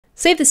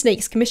Save the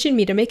Snakes commissioned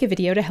me to make a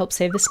video to help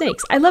save the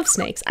snakes. I love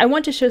snakes. I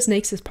want to show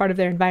snakes as part of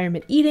their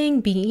environment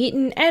eating, being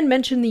eaten, and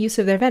mention the use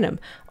of their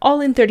venom.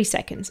 All in 30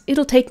 seconds.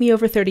 It'll take me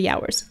over 30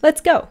 hours. Let's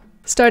go!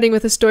 Starting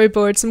with a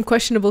storyboard, some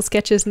questionable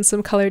sketches, and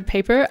some colored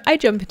paper, I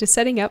jump into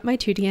setting up my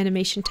 2D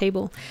animation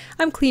table.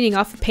 I'm cleaning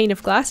off a pane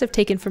of glass I've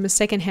taken from a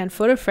secondhand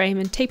photo frame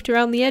and taped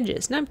around the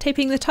edges, and I'm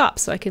taping the top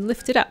so I can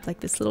lift it up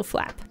like this little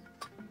flap.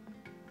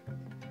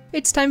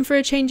 It's time for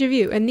a change of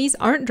view, and these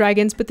aren't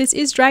dragons, but this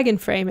is Dragon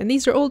Frame, and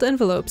these are old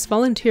envelopes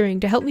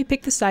volunteering to help me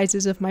pick the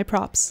sizes of my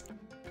props.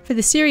 For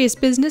the serious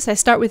business, I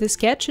start with a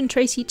sketch and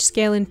trace each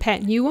scale in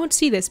pen. You won't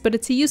see this, but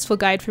it's a useful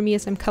guide for me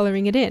as I'm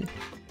coloring it in.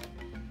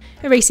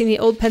 Erasing the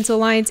old pencil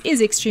lines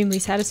is extremely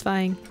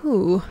satisfying.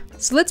 Ooh.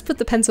 So let's put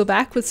the pencil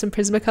back with some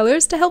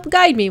Prismacolors to help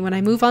guide me when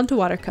I move on to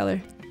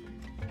watercolor.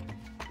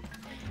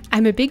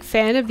 I'm a big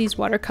fan of these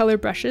watercolor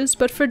brushes,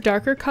 but for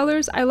darker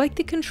colors, I like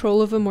the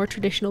control of a more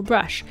traditional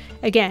brush.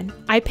 Again,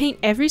 I paint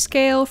every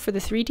scale for the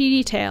 3D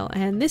detail,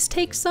 and this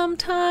takes some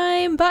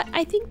time, but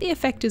I think the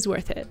effect is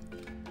worth it.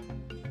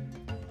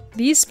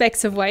 These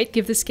specks of white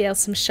give the scale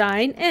some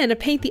shine, and I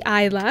paint the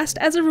eye last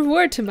as a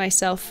reward to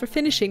myself for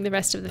finishing the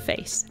rest of the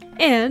face.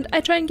 And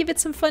I try and give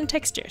it some fun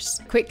textures.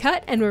 Quick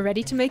cut, and we're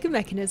ready to make a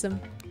mechanism.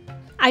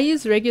 I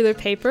use regular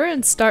paper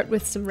and start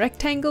with some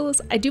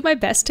rectangles. I do my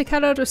best to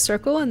cut out a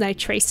circle and I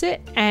trace it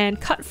and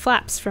cut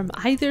flaps from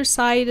either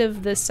side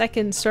of the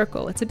second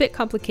circle. It's a bit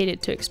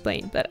complicated to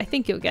explain, but I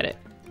think you'll get it.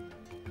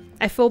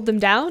 I fold them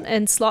down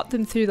and slot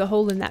them through the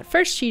hole in that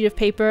first sheet of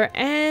paper,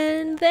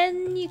 and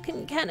then you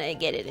can kind of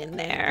get it in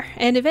there.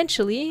 And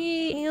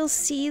eventually you'll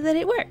see that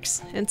it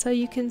works. And so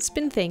you can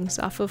spin things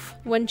off of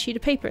one sheet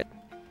of paper.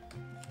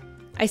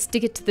 I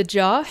stick it to the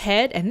jaw,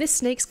 head, and this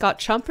snake's got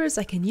chompers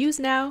I can use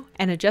now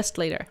and adjust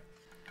later.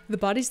 The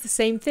body's the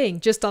same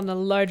thing, just on a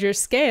larger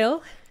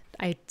scale.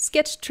 I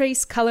sketch,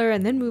 trace, color,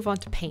 and then move on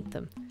to paint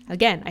them.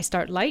 Again, I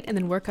start light and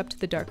then work up to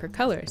the darker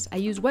colors. I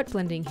use wet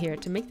blending here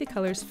to make the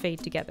colors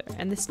fade together,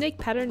 and the snake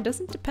pattern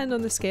doesn't depend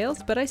on the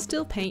scales, but I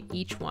still paint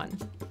each one.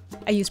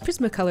 I use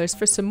Prismacolors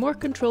for some more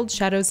controlled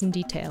shadows and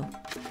detail.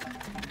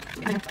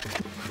 I've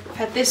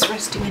had this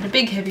resting in a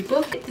big heavy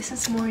book. This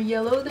is more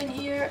yellow than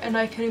here, and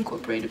I can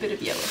incorporate a bit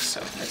of yellow, so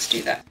let's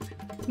do that.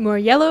 More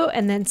yellow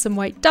and then some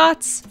white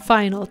dots.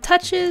 Final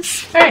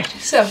touches. Alright,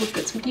 so we've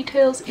got some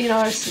details in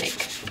our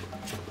snake.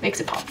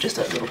 Makes it pop just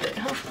a little bit,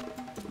 huh?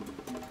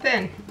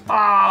 Then,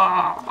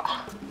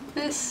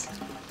 this,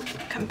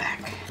 come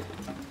back.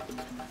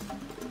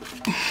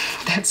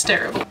 That's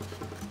terrible.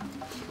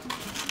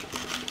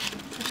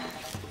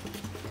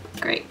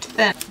 Great,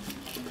 then.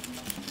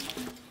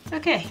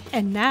 Okay,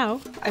 and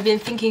now I've been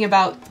thinking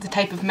about the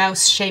type of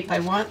mouse shape I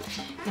want,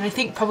 and I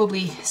think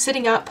probably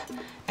sitting up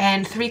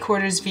and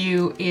 3/4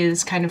 view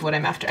is kind of what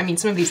I'm after. I mean,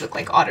 some of these look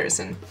like otters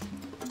and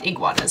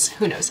iguanas,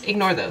 who knows,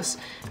 ignore those.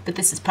 But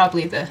this is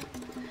probably the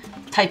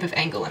type of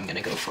angle I'm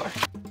gonna go for.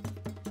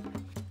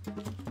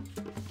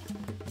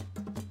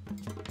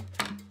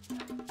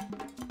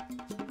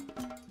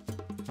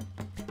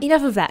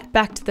 Enough of that,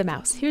 back to the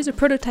mouse. Here's a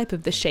prototype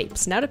of the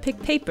shapes. Now to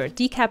pick paper,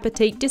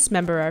 decapitate,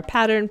 dismember our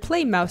pattern,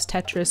 play mouse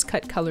Tetris,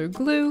 cut color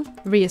glue,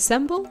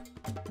 reassemble.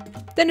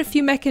 Then a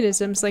few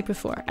mechanisms like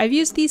before. I've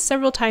used these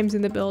several times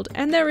in the build,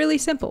 and they're really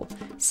simple.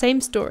 Same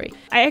story.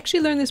 I actually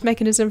learned this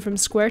mechanism from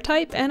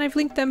SquareType, and I've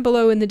linked them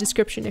below in the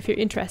description if you're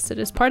interested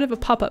as part of a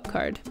pop-up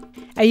card.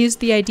 I used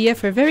the idea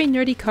for a very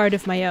nerdy card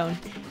of my own.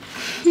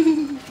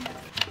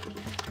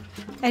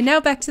 And now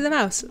back to the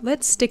mouse.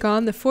 Let's stick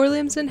on the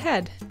forelimbs and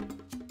head.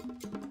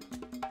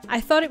 I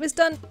thought it was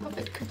done.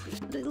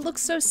 It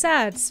looks so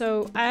sad,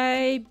 so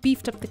I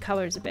beefed up the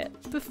colors a bit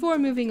before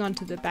moving on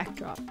to the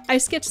backdrop. I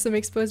sketched some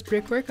exposed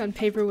brickwork on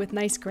paper with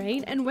nice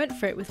grain and went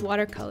for it with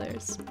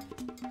watercolors.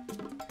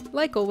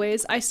 Like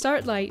always, I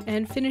start light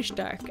and finish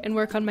dark and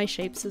work on my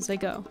shapes as I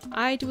go.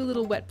 I do a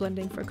little wet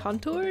blending for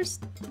contours,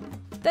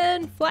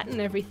 then flatten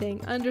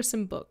everything under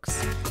some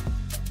books.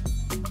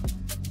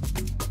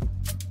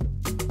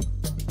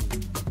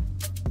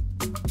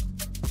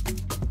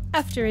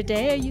 After a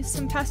day, I use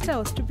some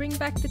pastels to bring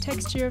back the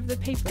texture of the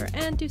paper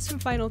and do some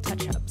final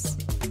touch-ups.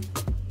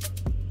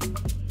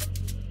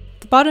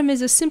 The bottom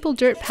is a simple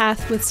dirt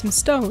path with some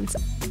stones.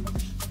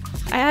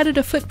 I added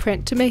a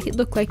footprint to make it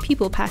look like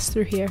people pass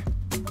through here.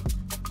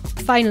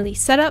 Finally,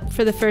 set up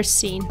for the first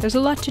scene. There's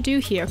a lot to do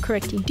here,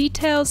 correcting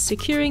details,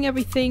 securing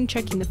everything,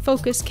 checking the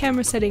focus,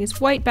 camera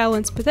settings, white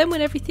balance, but then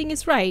when everything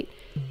is right,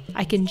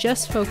 I can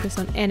just focus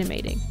on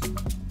animating.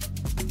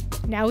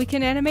 Now we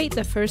can animate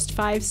the first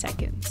 5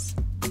 seconds.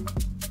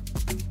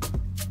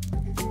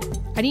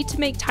 I need to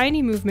make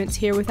tiny movements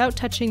here without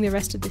touching the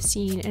rest of the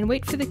scene and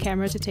wait for the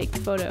camera to take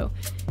the photo.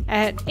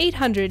 At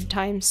 800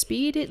 times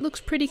speed, it looks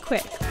pretty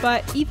quick,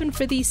 but even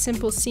for these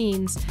simple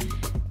scenes,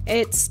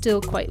 it's still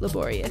quite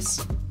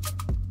laborious.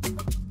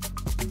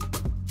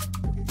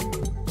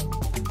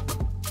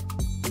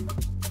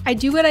 I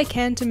do what I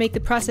can to make the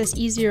process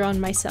easier on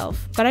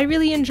myself, but I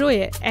really enjoy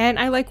it, and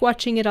I like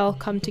watching it all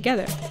come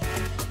together.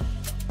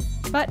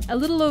 But a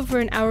little over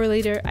an hour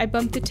later, I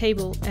bump the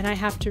table and I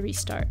have to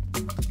restart.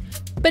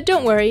 But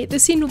don't worry, the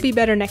scene will be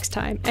better next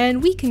time,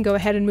 and we can go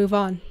ahead and move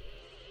on.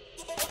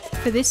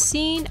 For this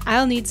scene,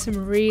 I'll need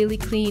some really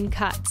clean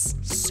cuts.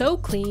 So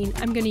clean,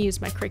 I'm gonna use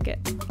my Cricut.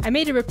 I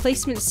made a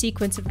replacement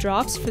sequence of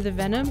drops for the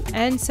venom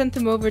and sent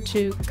them over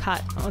to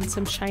cut on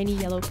some shiny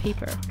yellow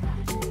paper.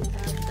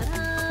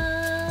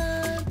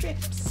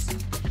 Drips.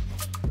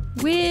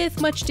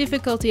 With much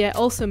difficulty, I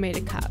also made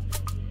a cut.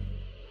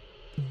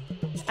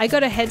 I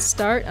got a head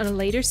start on a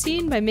later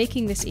scene by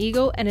making this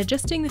eagle and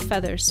adjusting the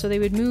feathers so they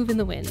would move in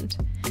the wind.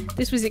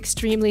 This was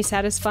extremely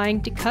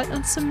satisfying to cut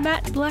on some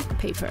matte black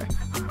paper.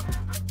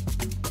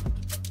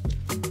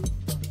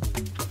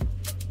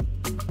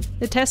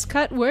 The test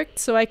cut worked,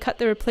 so I cut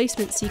the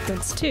replacement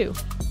sequence too.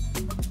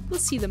 We'll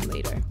see them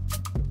later.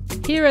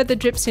 Here are the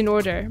drips in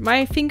order.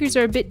 My fingers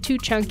are a bit too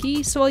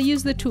chunky, so I'll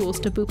use the tools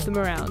to boop them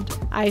around.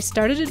 I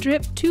started a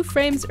drip 2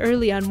 frames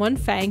early on one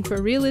fang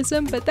for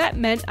realism, but that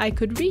meant I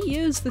could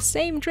reuse the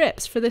same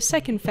drips for the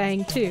second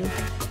fang too.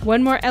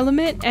 One more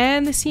element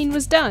and the scene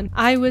was done.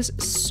 I was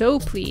so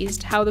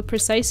pleased how the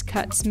precise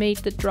cuts made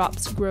the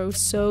drops grow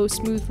so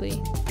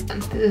smoothly.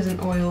 This is an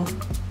oil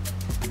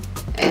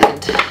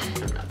and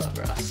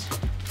gloss.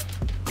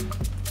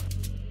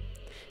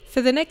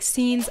 For the next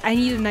scenes, I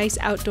need a nice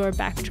outdoor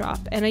backdrop,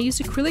 and I use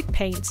acrylic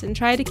paints and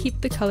try to keep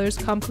the colors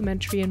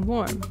complementary and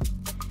warm.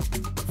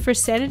 For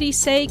sanity's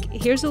sake,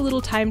 here's a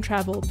little time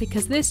travel,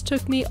 because this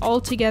took me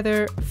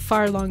altogether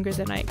far longer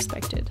than I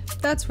expected.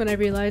 That's when I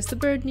realized the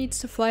bird needs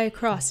to fly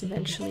across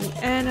eventually,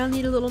 and I'll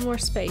need a little more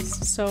space,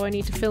 so I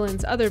need to fill in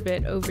this other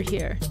bit over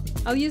here.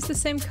 I'll use the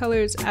same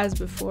colors as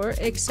before,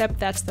 except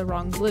that's the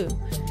wrong blue.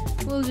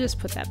 We'll just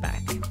put that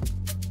back.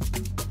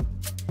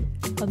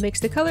 I'll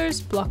mix the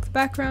colors, block the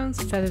backgrounds,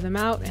 feather them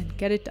out, and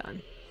get it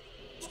done.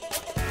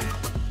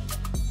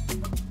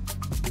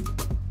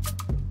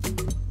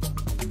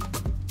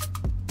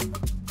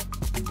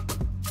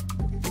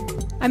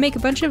 I make a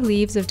bunch of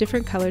leaves of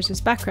different colors as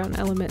background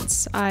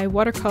elements. I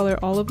watercolor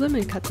all of them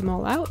and cut them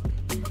all out.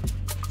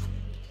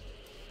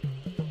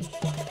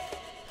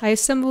 I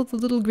assemble the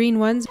little green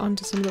ones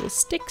onto some little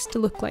sticks to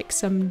look like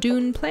some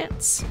dune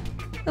plants.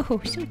 Oh,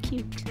 so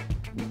cute.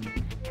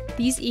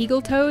 These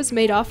eagle toes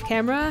made off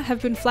camera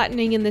have been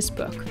flattening in this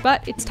book,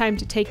 but it's time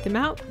to take them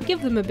out,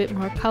 give them a bit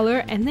more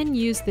color, and then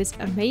use this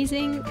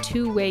amazing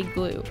two-way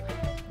glue.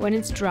 When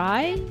it's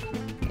dry,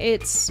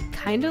 it's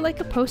kind of like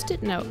a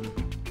post-it note.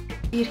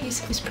 The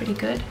adhesive is pretty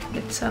good.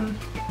 It's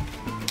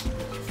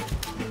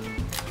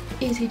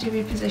easy to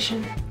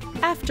reposition.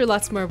 After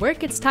lots more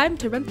work, it's time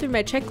to run through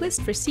my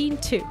checklist for scene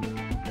 2.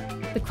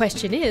 The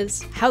question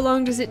is, how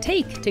long does it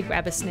take to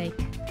grab a snake?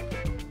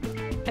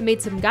 I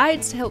made some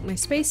guides to help my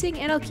spacing,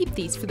 and I'll keep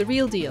these for the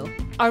real deal.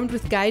 Armed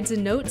with guides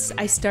and notes,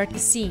 I start the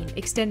scene,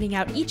 extending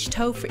out each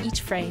toe for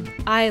each frame.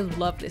 I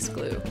love this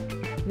glue.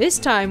 This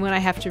time, when I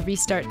have to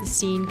restart the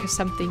scene because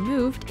something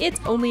moved, it's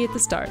only at the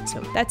start, so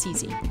that's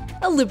easy.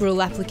 A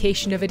liberal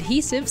application of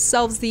adhesive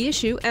solves the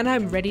issue, and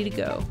I'm ready to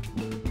go.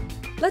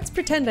 Let's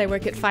pretend I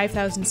work at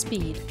 5,000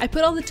 speed. I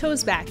put all the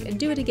toes back and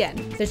do it again.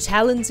 The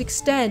talons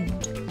extend.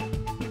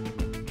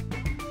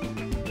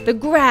 The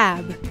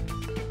grab.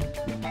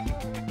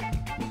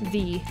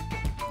 The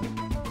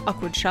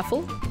awkward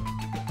shuffle.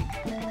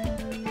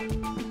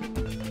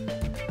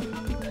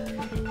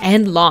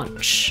 And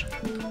launch.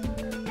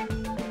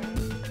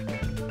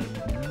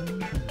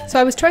 So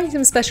I was trying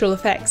some special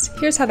effects.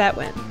 Here's how that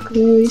went.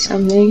 Clearly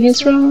something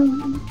is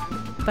wrong.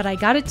 But I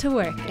got it to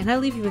work, and I'll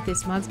leave you with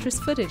this monstrous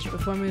footage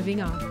before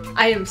moving on.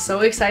 I am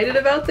so excited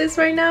about this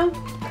right now.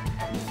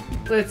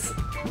 Let's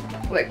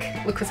look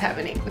what's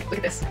happening. Look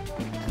at this.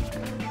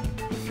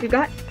 You've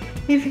got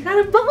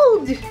a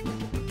bulge.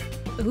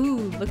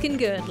 Ooh, looking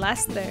good.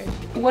 Last third.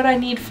 What I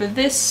need for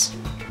this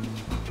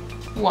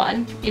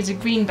one is a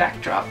green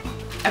backdrop.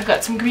 I've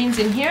got some greens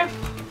in here.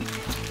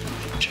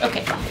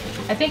 Okay,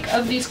 I think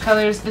of these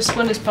colors, this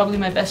one is probably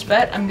my best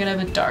bet. I'm gonna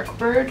have a dark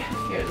bird.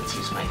 Here, let's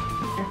use my...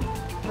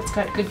 It's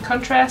got good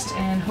contrast,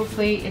 and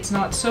hopefully it's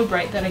not so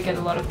bright that I get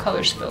a lot of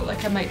color spill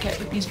like I might get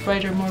with these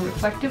brighter, more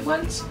reflective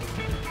ones.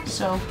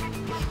 So,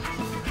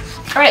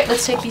 alright,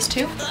 let's take these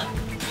two.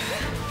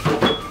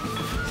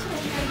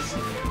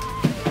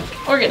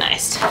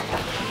 Organized.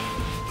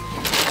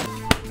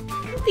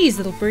 These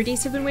little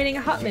birdies have been waiting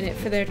a hot minute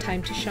for their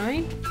time to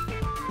shine.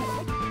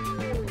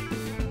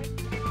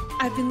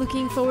 I've been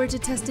looking forward to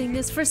testing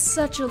this for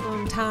such a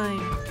long time.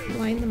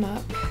 Line them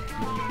up.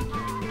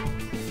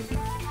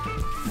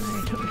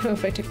 I don't know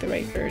if I took the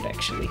right bird,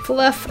 actually.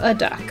 Fluff a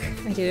duck.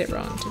 I did it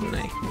wrong, didn't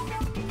I?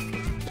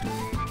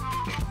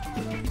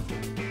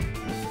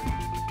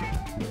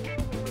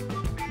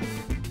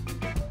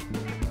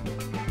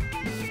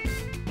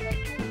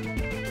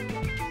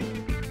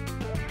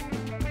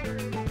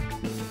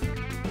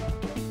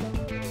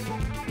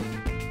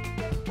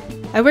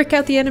 I work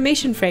out the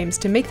animation frames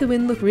to make the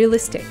wind look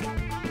realistic.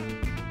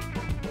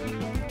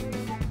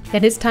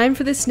 Then it's time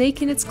for the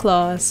snake in its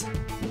claws.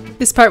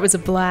 This part was a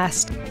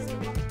blast.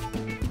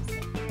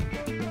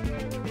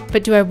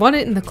 But do I want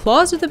it in the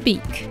claws or the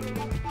beak?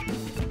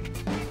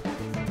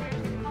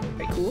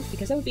 Very cool,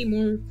 because that would be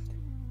more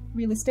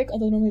realistic,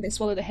 although normally they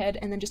swallow the head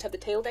and then just have the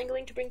tail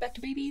dangling to bring back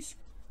to babies.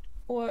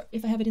 Or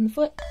if I have it in the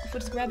foot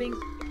is grabbing,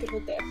 it could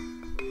hold there.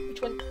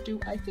 Which one do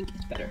I think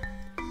is better?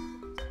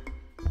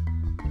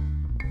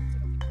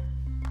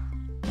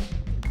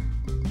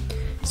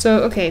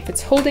 So, okay, if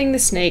it's holding the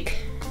snake,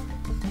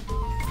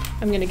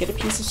 I'm gonna get a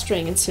piece of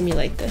string and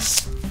simulate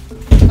this.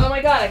 Oh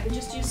my god, I could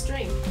just use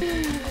string.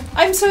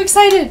 I'm so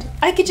excited!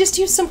 I could just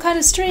use some kind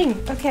of string!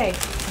 Okay.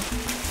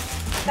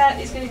 That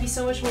is gonna be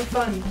so much more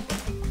fun.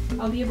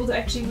 I'll be able to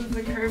actually move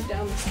the curve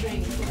down the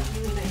string and get a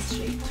really nice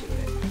shape to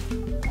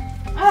it.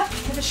 Ah!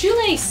 I have a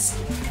shoelace!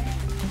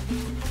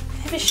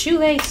 I have a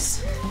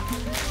shoelace! I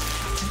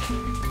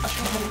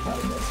hadn't thought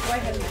of this. Why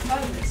hadn't I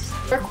thought of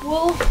this? Dark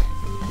wool.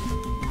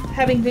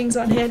 Having things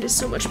on hand is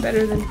so much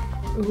better than...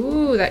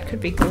 Ooh, that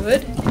could be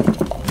good.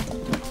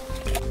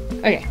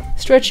 Okay,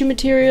 stretchy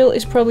material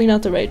is probably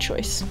not the right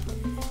choice.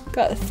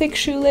 Got a thick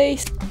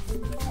shoelace.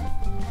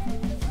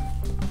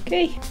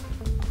 Okay.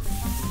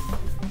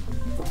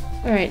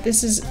 Alright,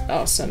 this is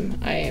awesome.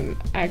 I am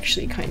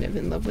actually kind of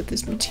in love with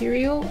this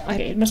material.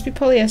 Okay, it must be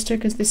polyester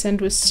because this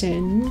end was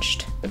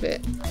singed a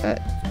bit,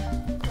 but...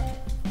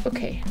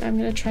 Okay, I'm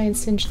gonna try and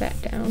singe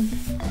that down.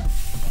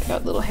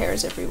 Got little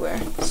hairs everywhere.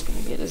 This is gonna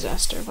be a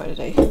disaster. Why did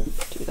I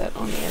do that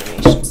on the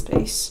animation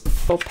space?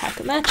 Full pack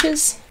of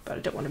matches, but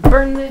I don't want to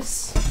burn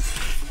this.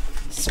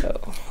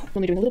 So, I'm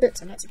only doing a little bit,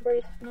 so I'm not super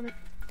worried at the moment.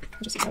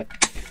 I'll just see how it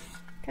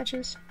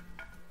catches.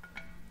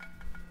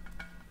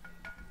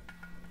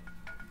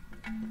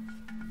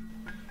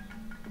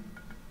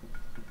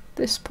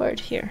 This part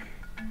here.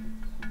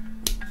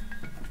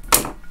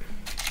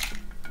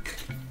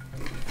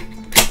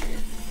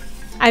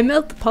 I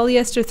melt the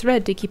polyester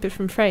thread to keep it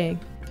from fraying.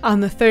 On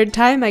the third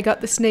time, I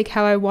got the snake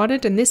how I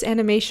wanted, and this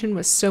animation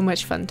was so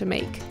much fun to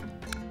make.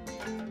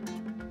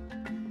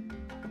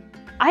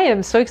 I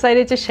am so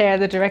excited to share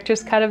the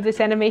director's cut of this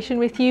animation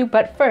with you,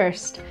 but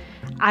first,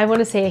 I want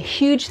to say a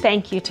huge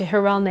thank you to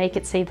Hirel Naik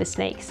at Save the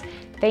Snakes.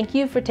 Thank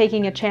you for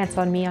taking a chance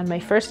on me on my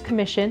first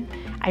commission.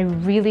 I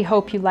really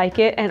hope you like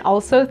it, and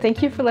also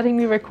thank you for letting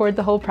me record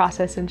the whole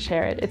process and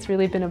share it. It's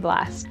really been a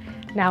blast.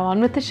 Now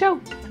on with the show.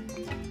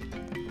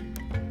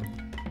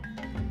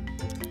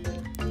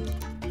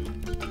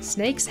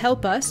 Snakes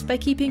help us by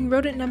keeping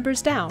rodent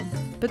numbers down,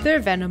 but their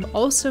venom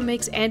also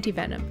makes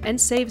antivenom and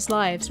saves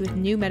lives with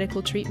new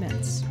medical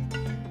treatments.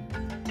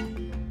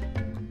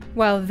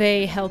 While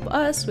they help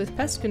us with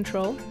pest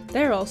control,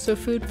 they're also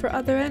food for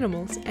other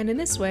animals, and in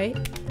this way,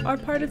 are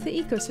part of the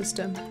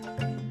ecosystem.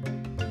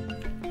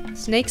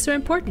 Snakes are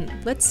important.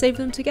 Let's save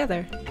them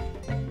together.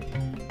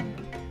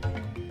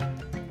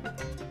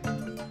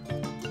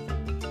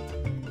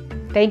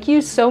 Thank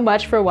you so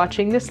much for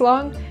watching this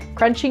long.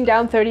 Crunching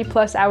down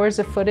 30+ hours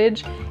of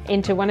footage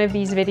into one of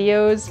these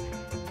videos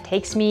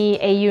takes me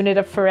a unit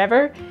of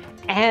forever,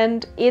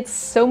 and it's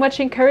so much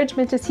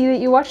encouragement to see that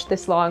you watched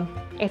this long.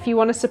 If you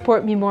want to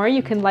support me more,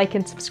 you can like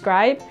and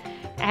subscribe,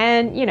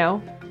 and you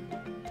know,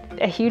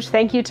 a huge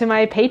thank you to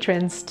my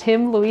patrons,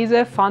 Tim,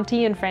 Louisa,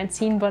 Fonty, and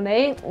Francine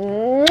Bonnet.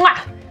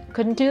 Mwah!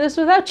 Couldn't do this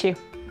without you.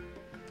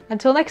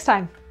 Until next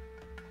time.